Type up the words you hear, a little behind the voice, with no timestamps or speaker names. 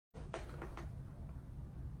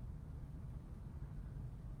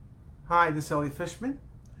Hi, this is Elliot Fishman,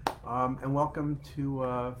 and welcome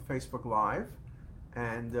to Facebook Live.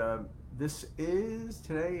 And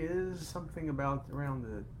today is something about around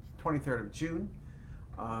the 23rd of June.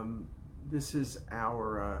 This is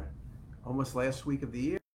our almost last week of the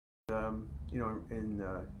year. In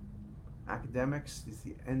academics, it's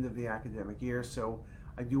the end of the academic year. So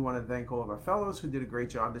I do want to thank all of our fellows who did a great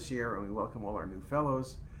job this year, and we welcome all our new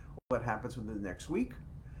fellows. All that happens within the next week.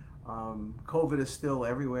 COVID is still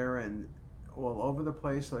everywhere and all over the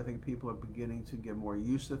place, so I think people are beginning to get more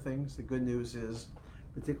used to things. The good news is,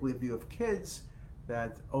 particularly if you have kids,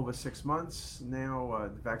 that over 6 months now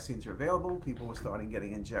the vaccines are available. People were starting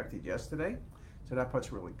getting injected yesterday, so that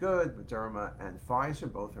part's really good. Moderna and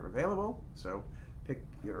Pfizer both are available, so pick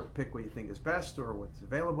what you think is best or what's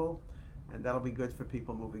available, and that'll be good for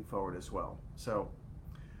people moving forward as well. So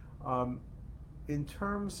in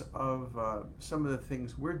terms of some of the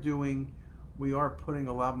things we're doing, we are putting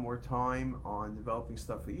a lot more time on developing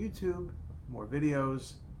stuff for YouTube, more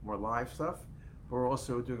videos, more live stuff. We're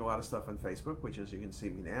also doing a lot of stuff on Facebook, which, as you can see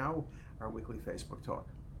me now, our weekly Facebook talk.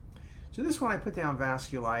 So this one I put down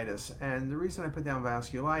vasculitis, and the reason I put down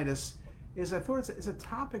vasculitis is I thought it's a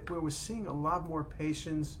topic where we're seeing a lot more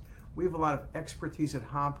patients. We have a lot of expertise at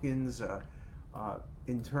Hopkins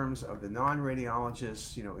in terms of the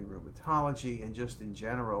non-radiologists, in rheumatology and just in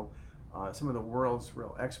general. Some of the world's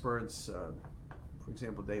real experts, for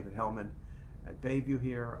example, David Hellman at Bayview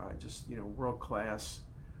here, world-class.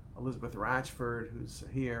 Elizabeth Ratchford, who's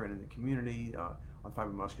here and in the community on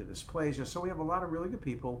fibromuscular dysplasia. So we have a lot of really good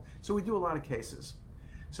people. So we do a lot of cases.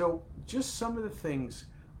 So just some of the things,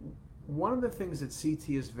 one of the things that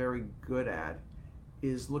CT is very good at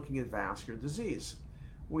is looking at vascular disease.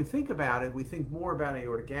 When we think about it, we think more about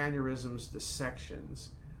aortic aneurysms,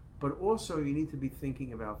 dissections, but also you need to be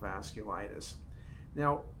thinking about vasculitis.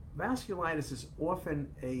 Now, vasculitis is often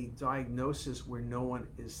a diagnosis where no one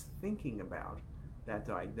is thinking about that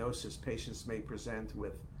diagnosis. Patients may present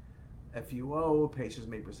with FUO, patients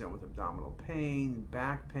may present with abdominal pain,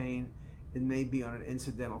 back pain. It may be on an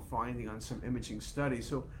incidental finding on some imaging study.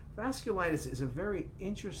 So vasculitis is a very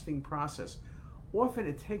interesting process. Often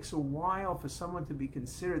it takes a while for someone to be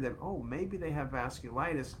considered that, oh, maybe they have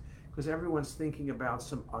vasculitis, because everyone's thinking about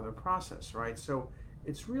some other process, right? So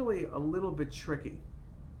it's really a little bit tricky.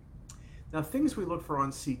 Now, things we look for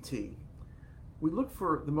on CT. We look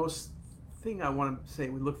for the most thing I want to say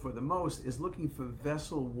we look for the most is looking for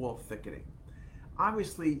vessel wall thickening.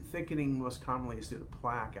 Obviously, thickening most commonly is due to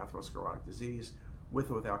plaque, atherosclerotic disease,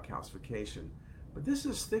 with or without calcification. But this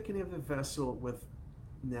is thickening of the vessel with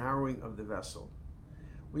narrowing of the vessel.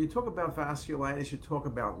 When you talk about vasculitis, you talk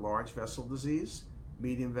about large vessel disease,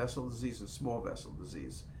 medium vessel disease, and small vessel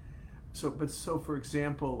disease. So for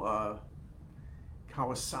example,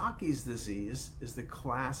 Kawasaki's disease is the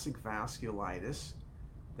classic vasculitis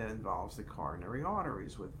that involves the coronary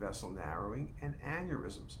arteries with vessel narrowing and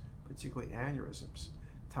aneurysms, particularly aneurysms.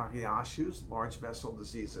 Takayasu's large vessel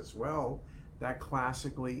disease as well, that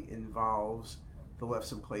classically involves the left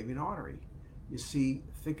subclavian artery. You see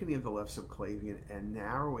thickening of the left subclavian and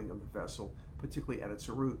narrowing of the vessel, particularly at its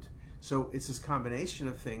root. So it's this combination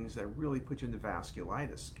of things that really put you in the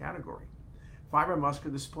vasculitis category.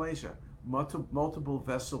 Fibromuscular dysplasia, multiple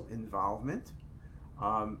vessel involvement,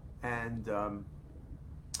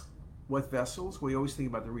 what vessels? We always think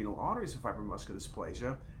about the renal arteries of fibromuscular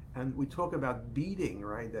dysplasia, and we talk about beading,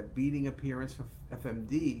 right? That beading appearance for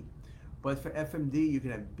FMD. But for FMD, you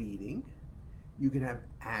can have beading, you can have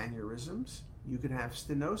aneurysms, you can have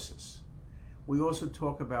stenosis. We also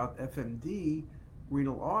talk about FMD,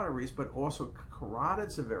 renal arteries, but also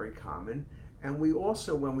carotids are very common. And we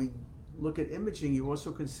also, when we look at imaging, you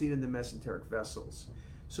also can see it in the mesenteric vessels.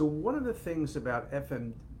 So one of the things about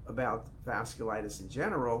vasculitis in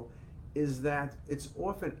general is that it's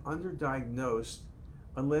often underdiagnosed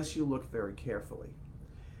unless you look very carefully.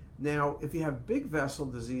 Now, if you have big vessel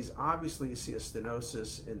disease, obviously you see a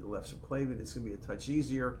stenosis in the left subclavian, it's going to be a touch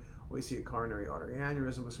easier. Or you see a coronary artery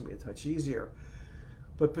aneurysm, it's going to be a touch easier.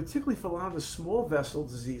 But particularly for a lot of the small vessel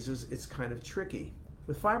diseases, it's kind of tricky.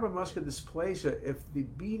 With fibromuscular dysplasia, if the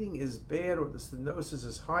beading is bad or the stenosis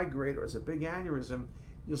is high grade or it's a big aneurysm,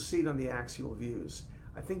 you'll see it on the axial views.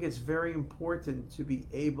 I think it's very important to be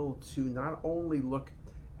able to not only look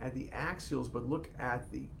at the axials, but look at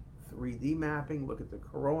the 3D mapping, look at the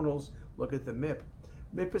coronals, look at the MIP.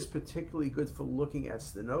 MIP is particularly good for looking at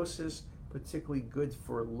stenosis, particularly good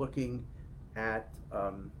for looking at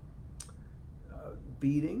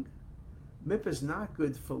beading. MIP is not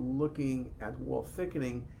good for looking at wall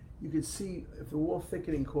thickening. You can see if the wall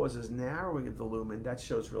thickening causes narrowing of the lumen, that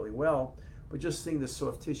shows really well. But just seeing the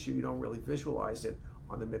soft tissue, you don't really visualize it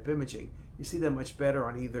on the MIP imaging. You see them much better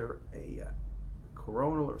on either a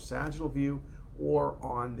coronal or sagittal view, or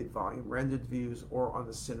on the volume rendered views, or on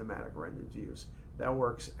the cinematic rendered views. That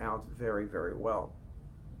works out very, very well.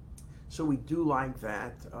 So we do like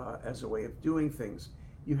that as a way of doing things.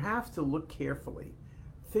 You have to look carefully.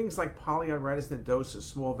 Things like polyarteritis nodosa,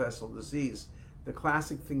 small vessel disease, the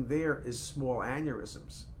classic thing there is small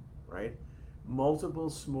aneurysms, right? Multiple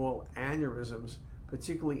small aneurysms,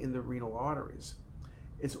 particularly in the renal arteries.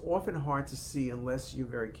 It's often hard to see unless you're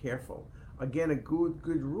very careful. Again, a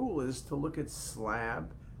good rule is to look at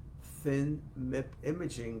slab, thin MIP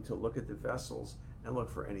imaging to look at the vessels and look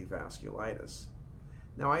for any vasculitis.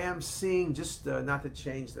 Now I am seeing, just not to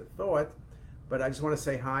change the thought, but I just want to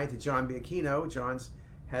say hi to John Biacchino. John's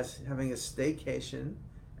having a staycation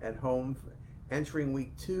at home, entering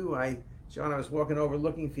week 2. John, I was walking over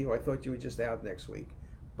looking for you. I thought you were just out next week,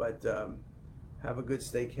 but have a good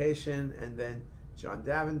staycation. And then John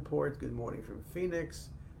Davenport, good morning from Phoenix,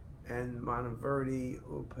 and Monteverdi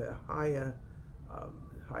Upahaya,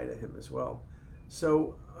 hi to him as well.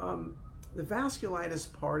 So the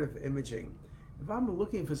vasculitis part of imaging, if I'm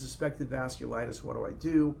looking for suspected vasculitis, what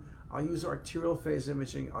do? I'll use arterial phase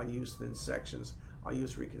imaging, I'll use thin sections, I'll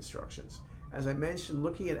use reconstructions. As I mentioned,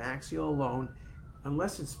 looking at axial alone,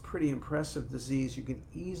 unless it's pretty impressive disease, you can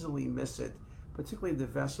easily miss it, particularly if the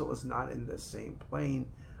vessel is not in the same plane.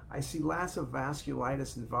 I see lots of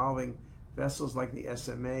vasculitis involving vessels like the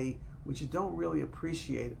SMA, which you don't really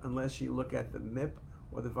appreciate unless you look at the MIP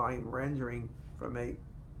or the volume rendering from a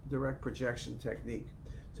direct projection technique.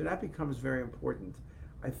 So that becomes very important.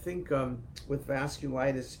 I think with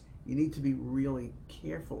vasculitis, you need to be really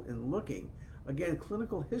careful in looking. Again,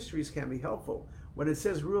 clinical histories can be helpful. When it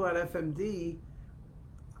says rule out FMD,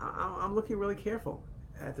 I'm looking really careful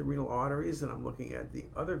at the renal arteries, and I'm looking at the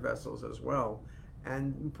other vessels as well.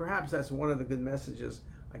 And perhaps that's one of the good messages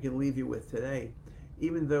I can leave you with today.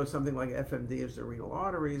 Even though something like FMD is the renal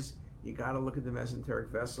arteries, you got to look at the mesenteric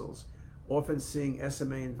vessels. Often seeing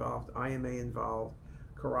SMA involved, IMA involved,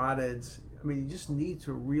 carotids. I mean, you just need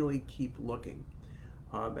to really keep looking.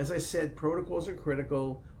 As I said, protocols are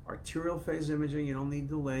critical. Arterial phase imaging, you don't need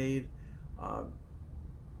delayed.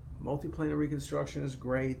 Multiplanar reconstruction is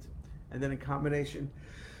great. And then a combination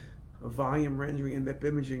of volume rendering and MIP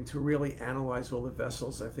imaging to really analyze all the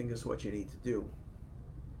vessels, I think, is what you need to do.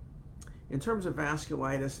 In terms of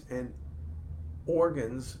vasculitis and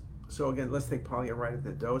organs, so again, let's take polyarteritis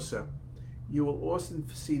nodosa. You will often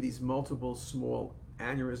see these multiple small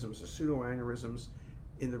aneurysms or pseudoaneurysms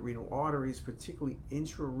in the renal arteries, particularly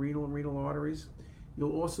intrarenal and renal arteries.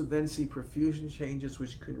 You'll also then see perfusion changes,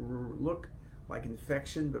 which could look like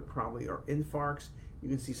infection, but probably are infarcts. You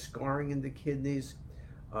can see scarring in the kidneys.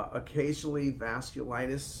 Occasionally,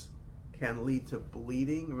 vasculitis can lead to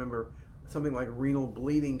bleeding. Remember, something like renal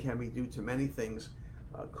bleeding can be due to many things.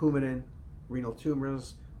 Coumadin, renal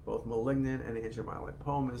tumors, both malignant and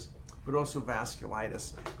angiomyolipomas, but also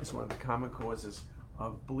vasculitis is one of the common causes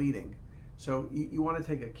of bleeding. So you want to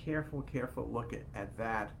take a careful look at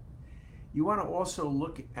that. You want to also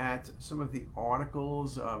look at some of the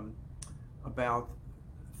articles about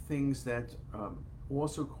things that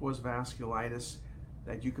also cause vasculitis,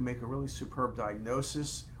 that you can make a really superb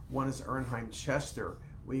diagnosis. One is Ernheim-Chester,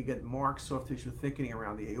 where you get marked soft tissue thickening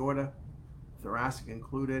around the aorta, thoracic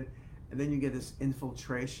included, and then you get this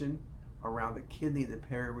infiltration around the kidney, the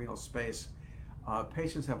perirenal space.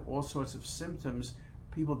 Patients have all sorts of symptoms.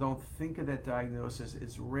 People don't think of that diagnosis.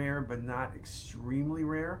 It's rare, but not extremely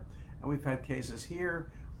rare. And we've had cases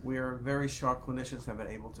here where very sharp clinicians have been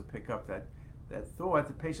able to pick up that thought.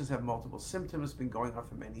 The patients have multiple symptoms, been going on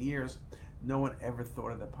for many years. No one ever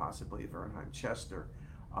thought of the possibility of Ernheim-Chester.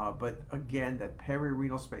 But again, that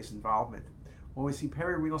perirenal space involvement. When we see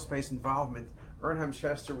perirenal space involvement,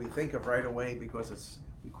 Ernheim-Chester we think of right away because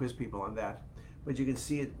we quiz people on that. But you can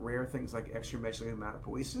see it rare things like extramedullary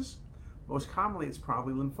hematopoiesis. Most commonly, it's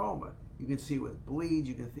probably lymphoma. You can see it with bleed,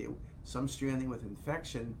 you can see some stranding with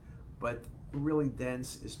infection, but really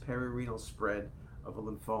dense is perirenal spread of a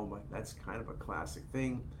lymphoma. That's kind of a classic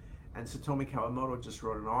thing. And Satomi Kawamoto just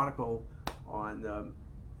wrote an article on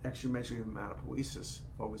extramedullary hematopoiesis,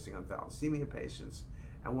 focusing on thalassemia patients.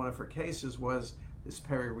 And one of her cases was this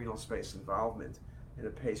perirenal space involvement in a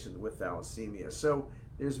patient with thalassemia. So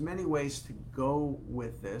there's many ways to go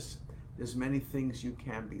with this. There's many things you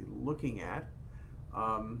can be looking at.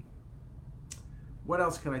 What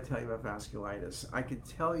else can I tell you about vasculitis? I can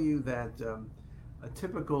tell you that a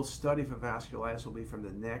typical study for vasculitis will be from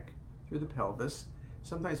the neck through the pelvis.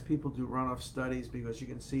 Sometimes people do runoff studies because you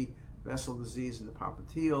can see vessel disease in the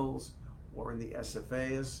popliteals or in the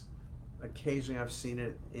SFAs. Occasionally I've seen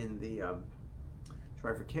it in the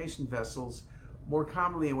trifurcation vessels. More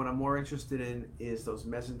commonly, and what I'm more interested in, is those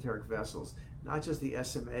mesenteric vessels, not just the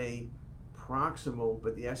SMA proximal,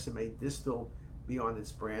 but the SMA distal beyond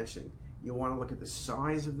its branching. You want to look at the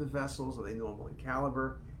size of the vessels. Are they normal in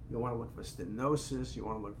caliber? You want to look for stenosis. You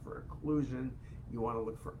want to look for occlusion. You want to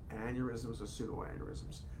look for aneurysms or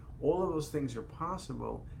pseudoaneurysms. All of those things are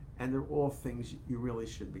possible, and they're all things you really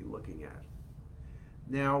should be looking at.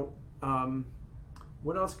 Now,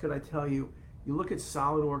 what else could I tell you? You look at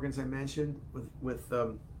solid organs, I mentioned, with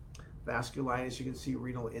vasculitis, you can see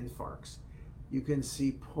renal infarcts. You can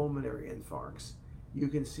see pulmonary infarcts. You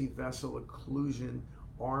can see vessel occlusion,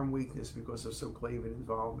 arm weakness because of subclavian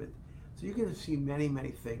involvement. So you can see many,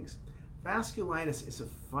 many things. Vasculitis is a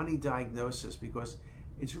funny diagnosis because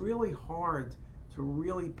it's really hard to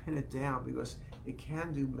really pin it down because it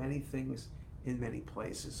can do many things in many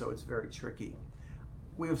places, so it's very tricky.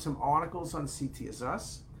 We have some articles on CT as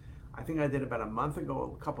us. I think I did about a month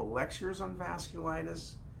ago a couple lectures on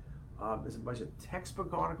vasculitis. There's a bunch of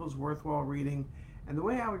textbook articles worthwhile reading. And the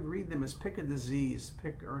way I would read them is pick a disease,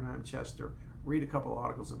 pick Ernheim-Chester, read a couple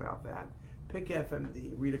articles about that. Pick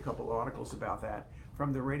FMD, read a couple articles about that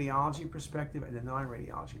from the radiology perspective and the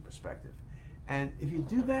non-radiology perspective. And if you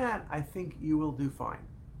do that, I think you will do fine.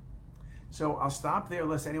 So I'll stop there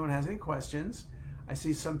unless anyone has any questions. I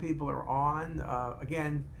see some people are on.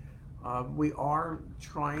 We are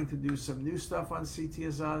trying to do some new stuff on CT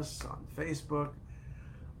as Us, on Facebook,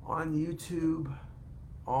 on YouTube,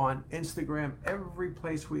 on Instagram. Every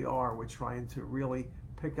place we are, we're trying to really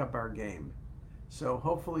pick up our game. So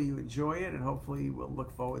hopefully you enjoy it, and hopefully we'll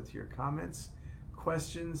look forward to your comments,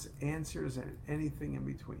 questions, answers, and anything in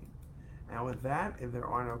between. And with that, if there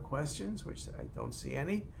are no questions, which I don't see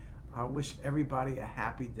any, I wish everybody a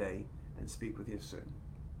happy day and speak with you soon.